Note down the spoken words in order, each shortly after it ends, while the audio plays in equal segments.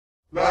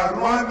La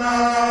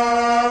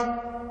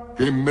ruana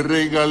que me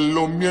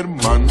regaló mi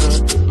hermana.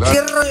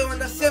 ¿Qué rollo,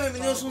 banda? Sean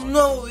bienvenidos a un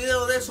nuevo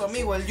video de su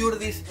amigo el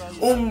Yurdis.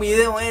 Un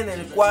video en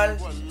el cual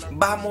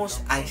vamos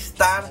a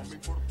estar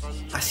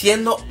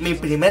haciendo mi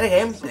primer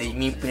gameplay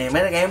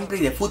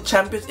de FUT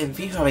Champions en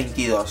FIFA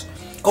 22.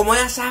 Como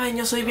ya saben,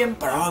 yo soy bien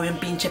pro, bien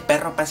pinche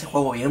perro para ese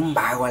juego, bien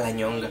vago a la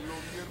ñonga.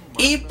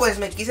 Y pues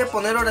me quise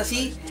poner ahora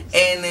sí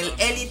en el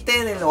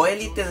élite de lo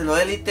élite,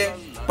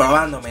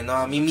 probándome, ¿no?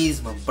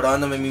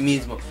 Probándome a mí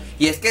mismo.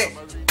 Y es que...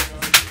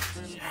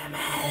 ¡La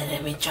madre,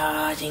 mi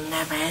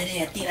chinga madre!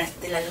 ¡Ya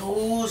tiraste la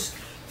luz!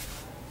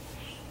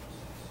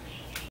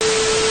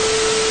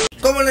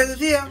 Como les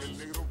decía,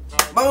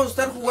 vamos a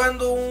estar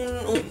jugando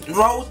un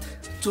Road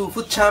to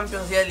FUT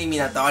Champions, ya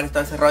eliminatorios,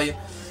 todo ese rollo.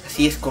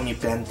 Así es, con mi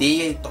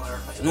plantilla y todo.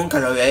 Nunca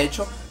lo había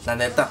hecho, la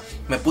neta.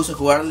 Me puse a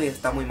jugarle y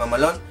está muy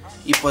mamalón.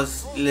 Y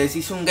pues les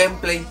hice un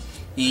gameplay.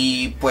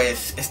 Y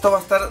pues esto va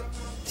a estar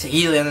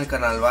seguido ya en el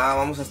canal, ¿va?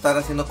 Vamos a estar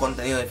haciendo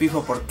contenido de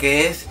FIFA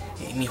porque es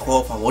mi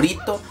juego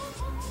favorito.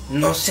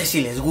 No sé si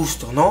les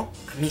gusta o no.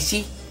 A mí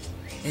sí.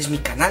 Es mi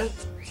canal.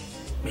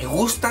 Me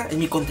gusta, es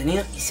mi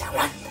contenido y se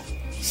aguanta.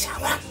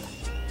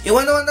 Y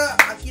bueno, banda,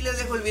 aquí les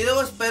dejo el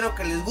video. Espero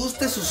que les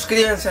guste.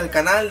 Suscríbanse al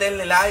canal,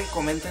 denle like,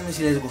 coméntenme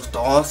si les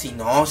gustó, si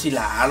no, si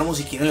la armo,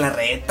 si quieren la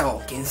reta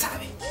o quién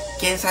sabe.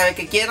 Quién sabe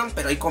que quieran,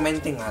 pero ahí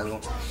comenten algo.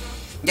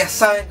 Ya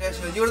saben que yo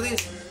soy el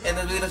Yurdis. En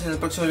los videos, en el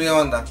próximo video,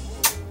 banda.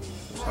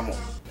 Los amo.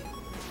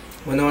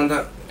 Bueno,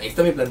 banda, ahí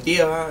está mi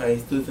plantilla, ¿va? Ahí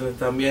ustedes lo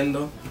están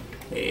viendo.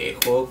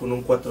 Juego con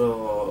un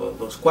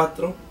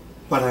 4-2-4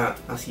 para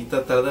así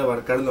tratar de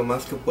abarcar lo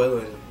más que puedo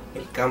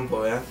el campo,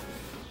 ¿verdad?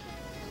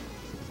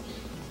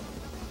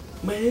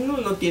 Bueno,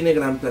 no tiene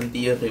gran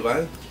plantilla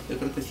rival. Yo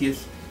creo que sí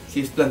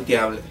es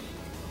planteable.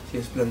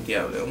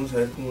 Vamos a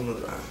ver cómo nos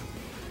va.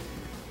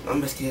 No,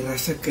 hombre, es que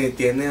raza que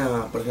tiene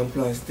por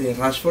ejemplo, a este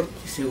Rashford.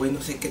 Ese güey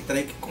no sé qué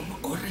trae, que cómo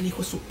corre el hijo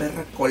de su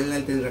perra cola,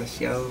 el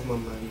desgraciado,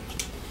 mamá.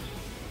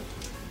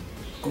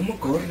 ¿Cómo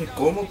corre?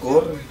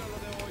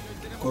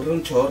 Corre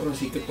un chorro,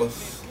 así que pues...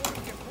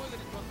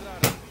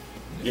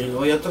 Y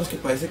luego hay otros que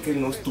parece que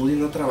no estudian,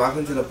 no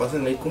trabajan, se la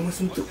pasan ahí. ¿Cómo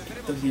hacen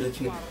truquitos y la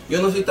chingada? Yo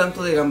no soy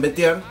tanto de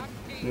gambetear,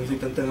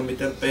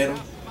 pero...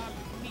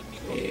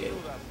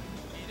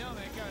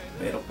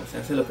 pero pues se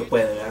hace lo que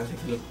puede, ¿verdad?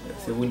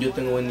 Según yo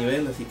tengo buen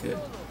nivel, así que...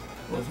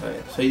 Vamos a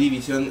ver, estoy en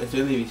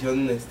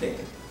división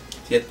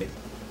 7.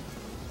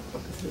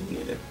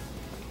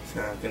 O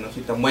sea, que no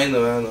soy tan bueno,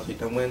 ¿verdad? No soy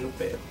tan bueno,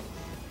 pero...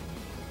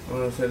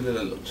 Vamos a hacerle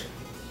la lucha.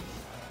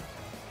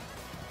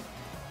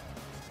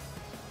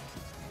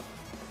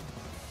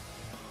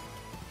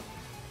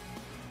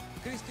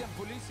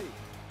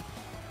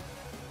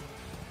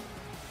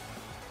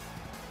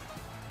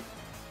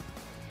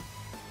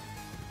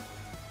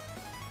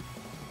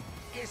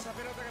 Esa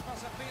pelota que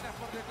pasa apenas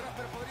por detrás,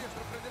 pero podría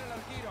sorprender al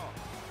arquero.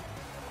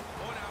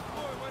 Una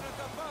muy buena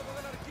tapada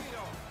del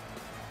arquero.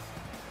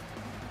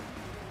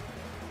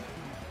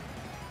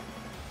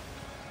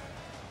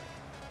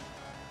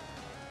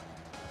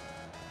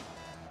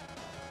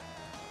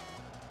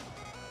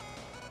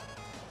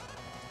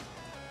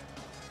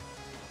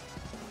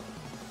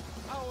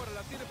 Ahora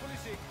la tiene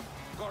Pulisic.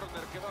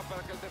 Corner que va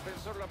para que el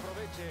defensor lo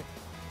aproveche.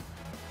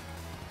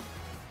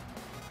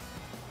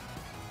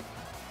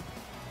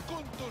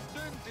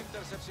 Contundente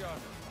intercepción.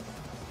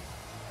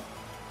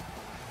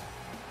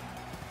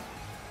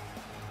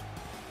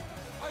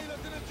 Ahí la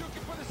tiene el Chucky,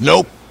 puede ser.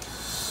 Nope.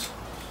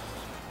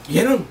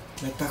 ¿Vieron?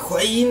 Me atajó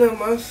ahí nada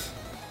más.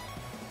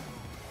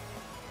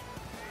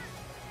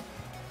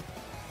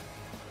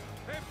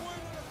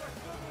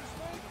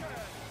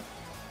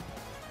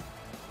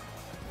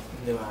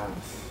 ¿Dónde vas?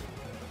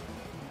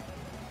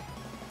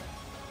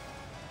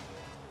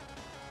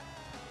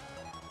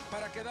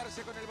 Para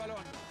quedarse con el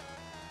balón.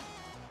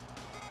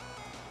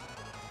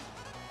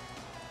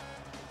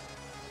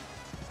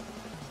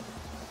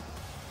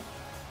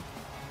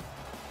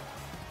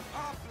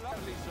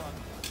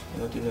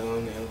 No tiene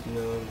dónde.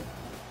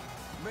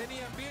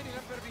 Venían bien y la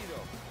han perdido.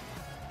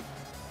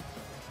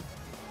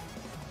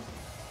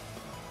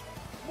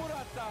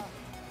 Morata.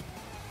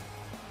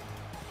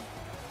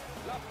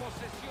 La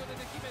posesión es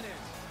de Jiménez.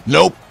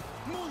 Nope.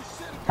 Muy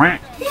cerca.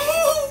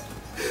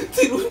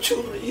 Tiene un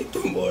churrito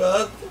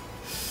morado.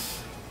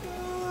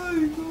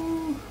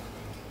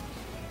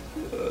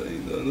 Ay,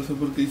 no sé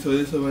por qué hizo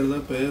eso,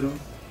 ¿verdad? Pero...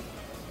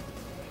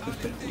 nos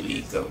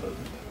perjudica, ¿verdad?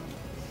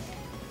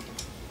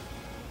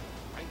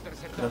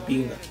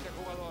 Carapinga.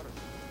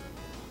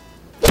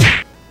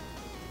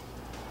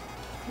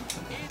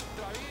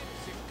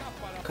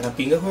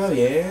 Carapinga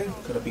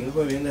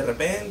juega bien de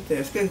repente.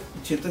 Es que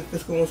siento que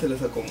es como se le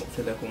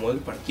acomoda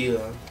el partido,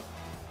 ¿eh?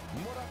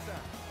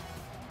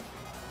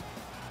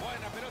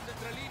 Buena pelota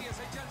entre líneas,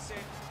 hay chance.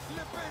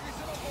 Le pega y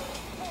se va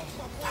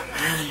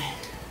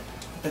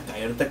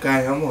por... Ahorita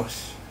cae, vamos.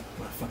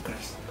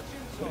 Motherfuckers.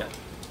 Mira.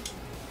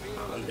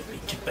 ¿A dónde,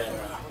 pinche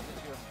perra?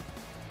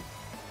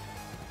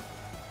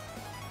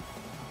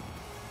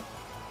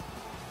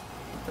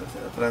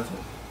 Atrás.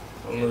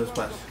 Vámonos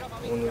despacio.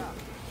 Vámonos.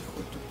 Hijo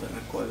de tu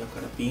perra cola,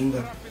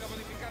 Carapinga.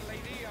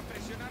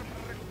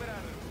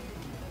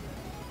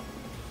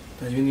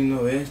 Estás bien y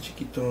no ves,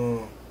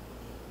 chiquito.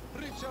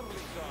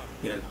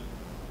 Míralo.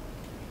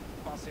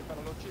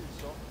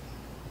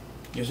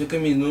 Yo sé que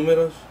mis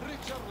números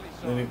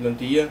de mi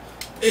plantilla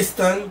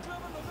están...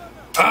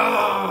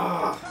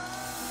 ¡Ah!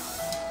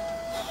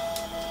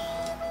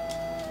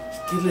 Es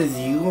que les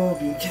digo,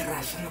 pinche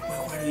raza no puede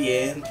jugar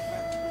bien.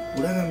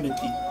 Pura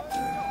gambetita.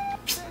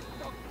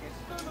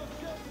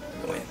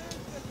 Bueno.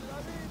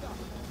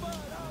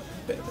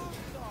 Espérate.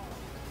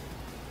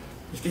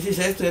 Es que si es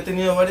esto, ya he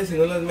tenido varias y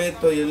no las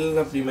meto y él es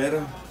la primera.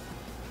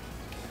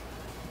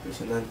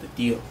 Impresionante,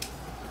 tío.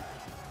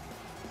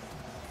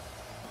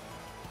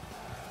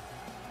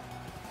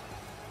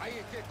 Ahí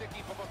está este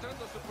equipo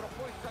mostrando su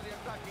propuesta de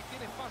ataque y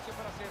tiene espacio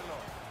para hacerlo.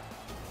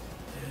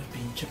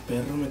 Pinche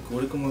perro me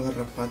cubre como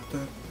garrapata.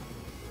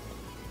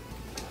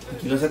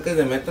 Aquí los saques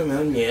de meta me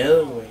dan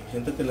miedo, güey.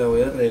 Siento que la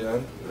voy a regar.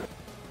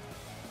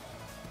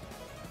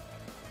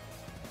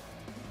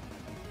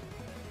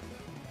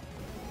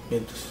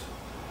 Vientos.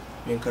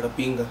 Bien,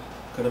 carapinga.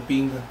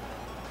 Carapinga.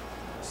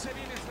 Se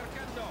viene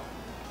acercando.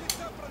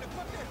 Está para el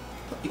empate.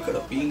 Y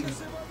carapinga.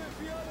 Se va a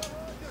desviar a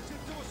banda, se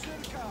estuvo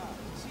cerca.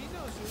 Si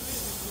no se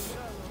hubiese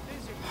cruzado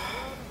ese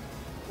jugador,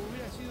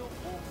 hubiera sido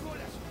un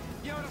golazo.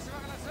 Y ahora se va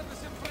a lanzar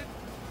desde enfrente.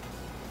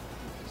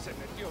 Se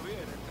metió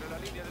bien entre la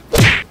línea del...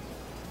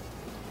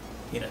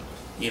 Gíralo,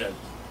 gíralo.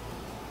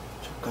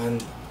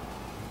 Chocando.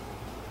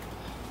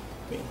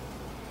 Bien.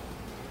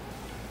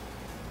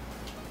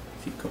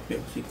 Sí copió,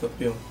 sí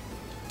copió.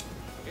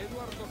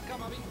 Eduardo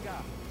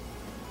Camavinga.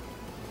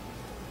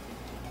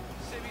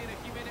 Se viene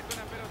Jiménez con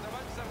la pelota,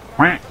 avanza.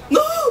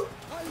 ¡No!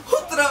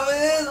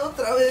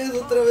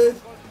 Otra vez.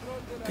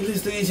 ¿Qué les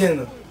estoy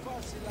diciendo?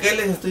 ¿Qué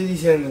les estoy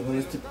diciendo con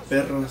este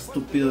perro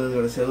estúpido,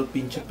 desgraciado,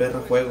 pinche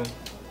perro juego?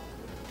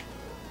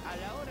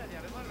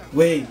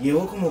 Güey,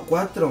 llevo como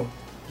 4.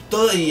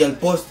 Todo y al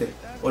poste.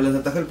 O les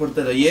ataja el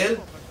portero. Y él,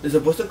 les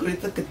apuesto que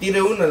ahorita que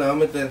tire una la va a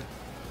meter.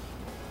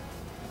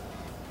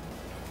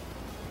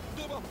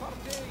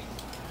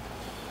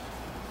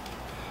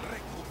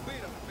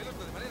 Recupera la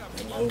pelota de manera...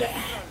 Venga.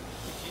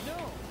 Si no,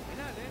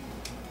 penal,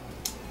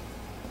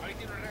 Ahí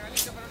tiene una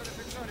regalita para los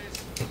defensores.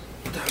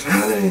 ¡Puta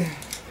madre!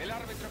 El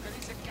árbitro que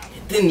dice que...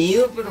 He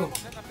tenido, pero... Vamos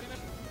en la primera...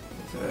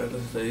 Vamos a ver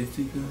las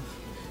estadísticas.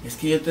 Es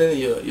que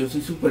yo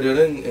soy superior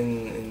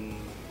en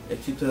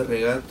éxito de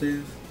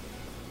regates.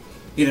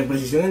 Y la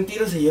precisión en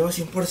tiro se lleva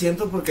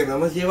 100% porque nada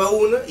más lleva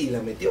una y la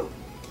metió.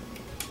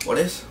 Por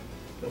eso.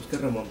 Tenemos que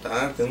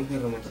remontar.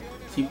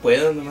 Sí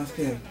puedo, nada más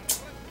que...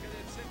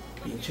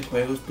 Pinche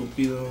juego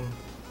estúpido.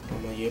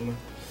 Mamá yema.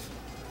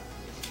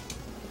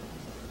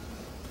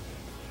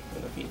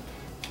 Buena finta.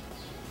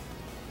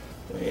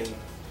 Bueno.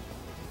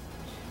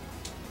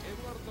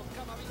 Eduardo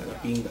Camavinga.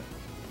 Carapinga.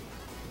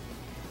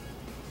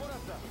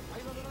 Morata.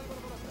 Ahí va Don Álvaro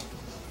Morata.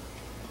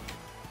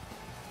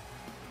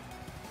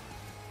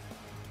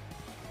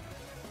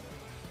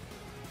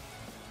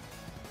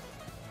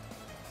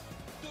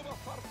 Thomas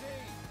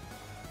Partey.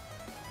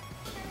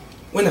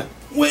 Buena.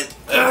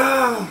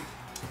 ¡Ah!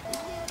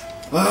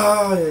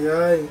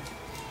 Ay.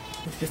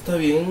 Es que está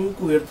bien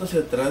cubierto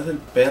hacia atrás el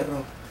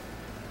perro.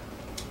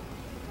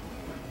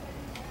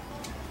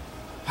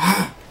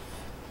 ¡Ah!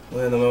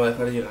 Bueno, no me va a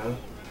dejar llegar. Marcha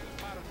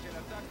el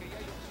ataque y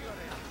hay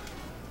opciones.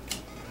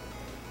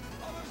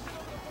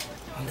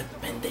 ¿Dónde,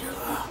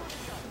 pendejo?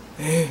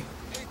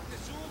 Este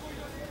subo y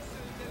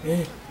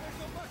el efecto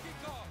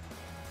mágico.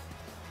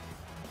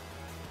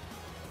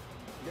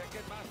 Ya que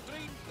más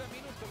 30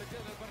 minutos le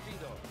quedan al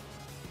partido.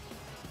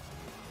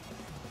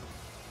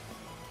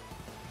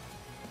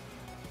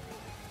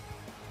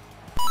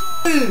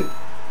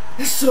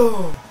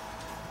 ¡Eso!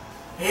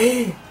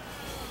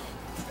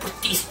 ¿Por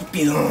qué,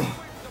 estúpido?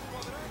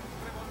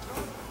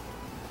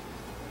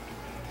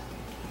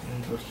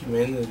 Entró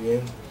Jiménez,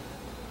 bien.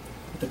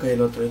 Ahorita cae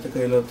el otro. El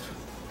partido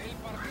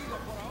por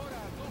ahora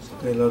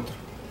 2-1. Cae el otro.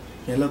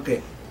 Ya lo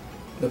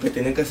que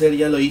tenía que hacer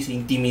ya lo hice,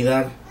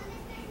 intimidar.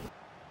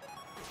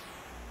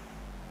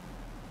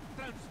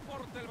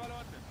 Transporta el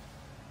balón.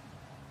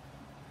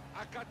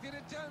 Acá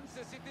tiene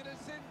chances si tiene el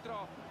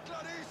centro.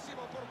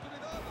 Clarísima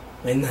oportunidad.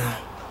 Venga.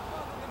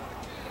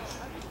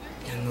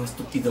 Ya no,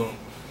 estúpido.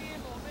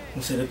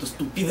 No seré tu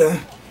estúpida.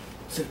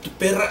 Seré tu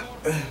perra.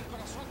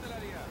 Corazón del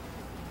área.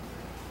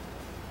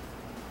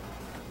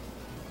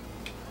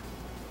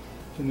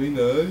 Que no hay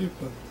nadie,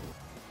 pa.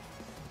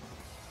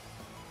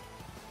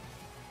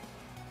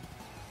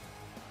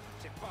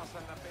 Se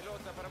pasan la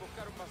pelota para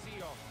buscar un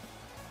vacío.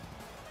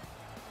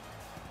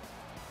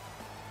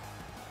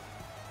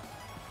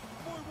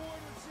 Muy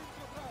bueno el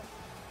centro atrás.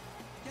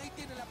 Y ahí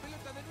tiene la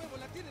pelota de nuevo,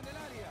 la tiene en el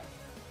área.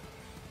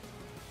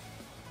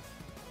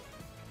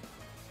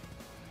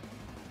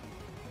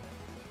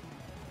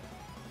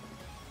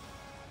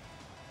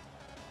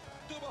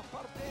 Thomas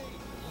Partey.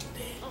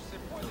 No se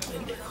puede hacer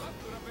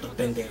remate una Tu pelota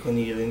pendejo, así.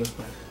 ni yo vengo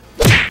para.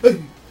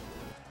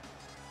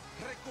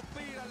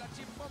 Recupera la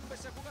chimbomba,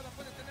 esa jugada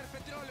puede tener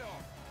petróleo.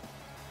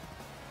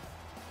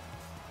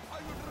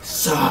 Hay un remate.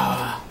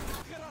 ¡Sa!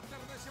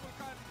 Cráter de ese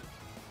volcán.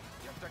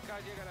 Y hasta acá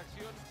llega la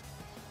acción.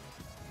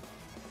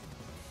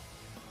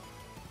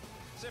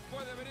 Se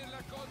puede venir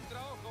la contra,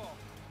 ojo.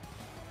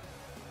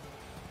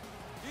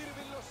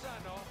 Irving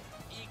Lozano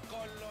y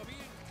con lo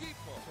bien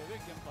equipo. Se ve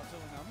que han pasado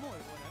una muy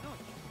buena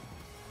noche.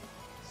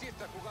 Si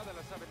esta jugada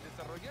la saben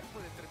desarrollar,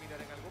 puede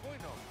terminar en algo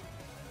bueno.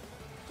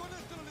 Con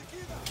esto lo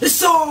liquida.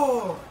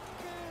 ¡Eso!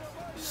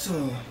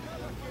 Eso.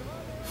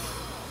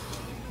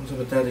 Vamos a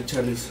meter a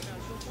Richarlis.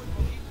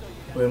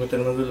 Voy a meter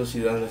más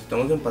velocidad.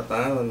 Necesitamos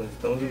empatar. Para darles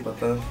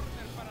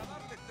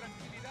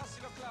tranquilidad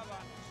si lo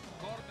clavan.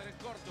 Córner en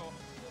corto.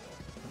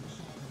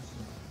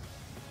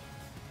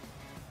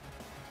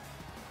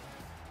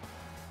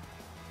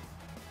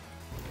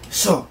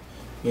 Eso.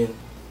 Bien.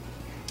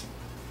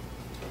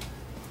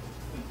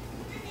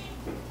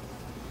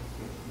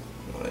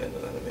 No, ya no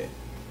darme.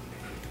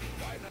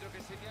 Lo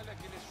que señala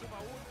que le suma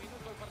un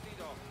minuto al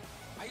partido.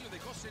 Ahí lo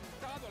dejó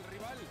sentado al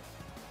rival.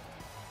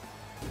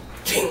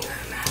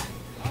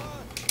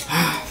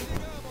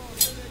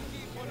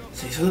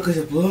 Se hizo lo que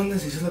se pudo,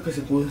 se hizo lo que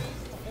se pudo.